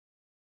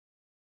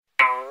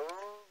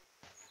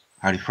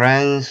Howdy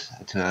friends,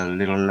 it's a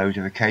little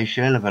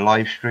notification of a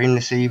live stream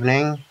this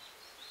evening,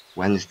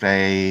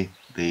 Wednesday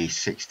the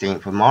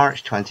 16th of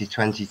March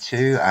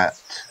 2022 at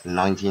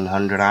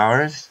 1900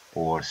 hours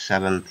or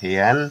 7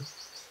 PM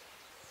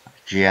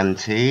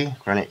GMT,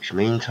 Greenwich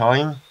Mean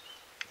Time,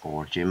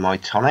 or my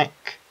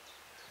tonic.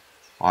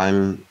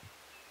 I'm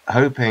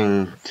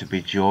hoping to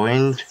be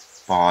joined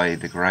by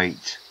the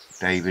great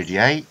David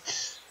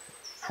Yates,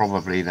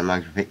 probably the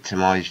most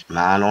victimized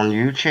man on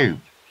YouTube,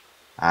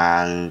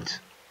 and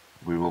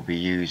we will be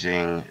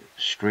using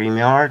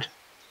StreamYard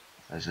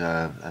as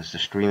the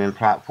streaming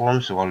platform,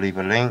 so I'll leave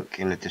a link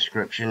in the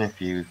description if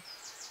you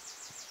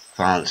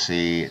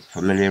fancy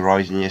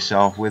familiarizing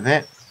yourself with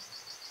it,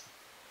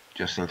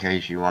 just in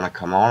case you want to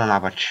come on and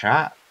have a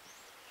chat.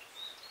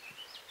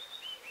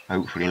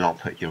 Hopefully not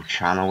put your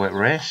channel at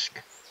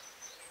risk.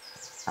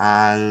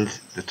 And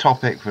the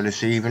topic for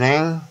this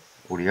evening,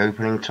 or the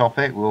opening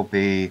topic, will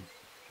be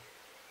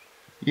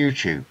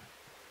YouTube.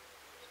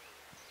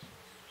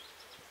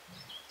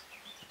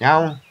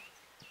 Now,